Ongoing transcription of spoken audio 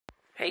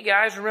Hey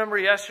guys, remember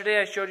yesterday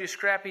I showed you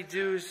Scrappy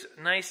Doo's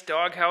nice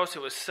doghouse?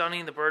 It was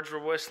sunny, the birds were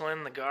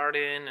whistling, the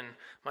garden, and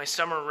my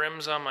summer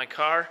rims on my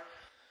car.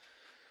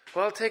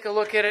 Well, take a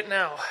look at it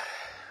now.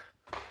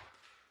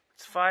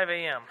 It's 5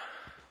 a.m.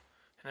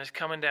 and it's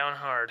coming down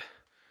hard.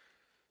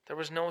 There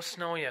was no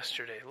snow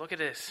yesterday. Look at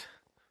this.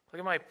 Look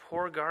at my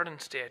poor garden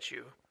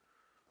statue.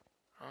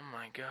 Oh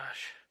my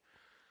gosh.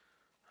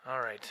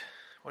 Alright,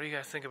 what do you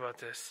guys think about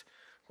this?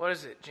 What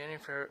is it? January,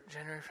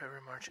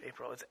 February, March,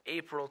 April. It's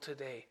April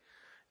today.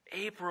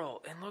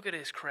 April, and look at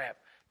this crap.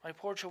 My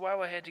poor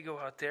Chihuahua had to go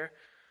out there.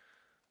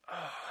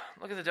 Oh,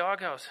 look at the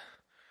doghouse.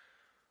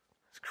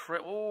 It's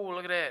oh,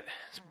 look at that.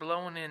 It's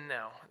blowing in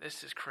now.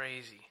 This is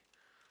crazy.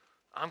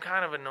 I'm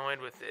kind of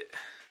annoyed with it.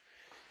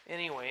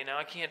 Anyway, now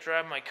I can't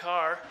drive my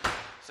car,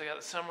 so I got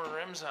the summer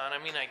rims on.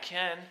 I mean, I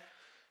can,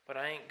 but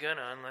I ain't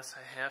gonna unless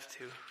I have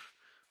to,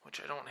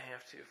 which I don't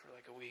have to for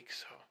like a week,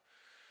 so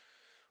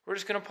we're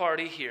just gonna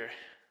party here.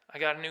 I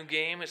got a new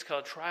game. It's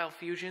called Trial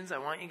Fusions. I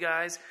want you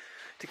guys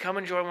to come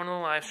enjoy one of the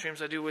live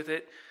streams I do with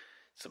it.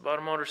 It's about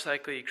a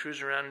motorcycle. You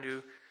cruise around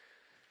and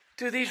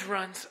do these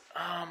runs.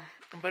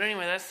 But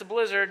anyway, that's the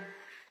blizzard.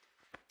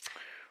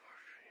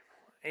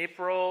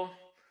 April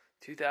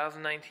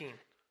 2019.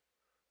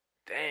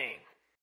 Dang.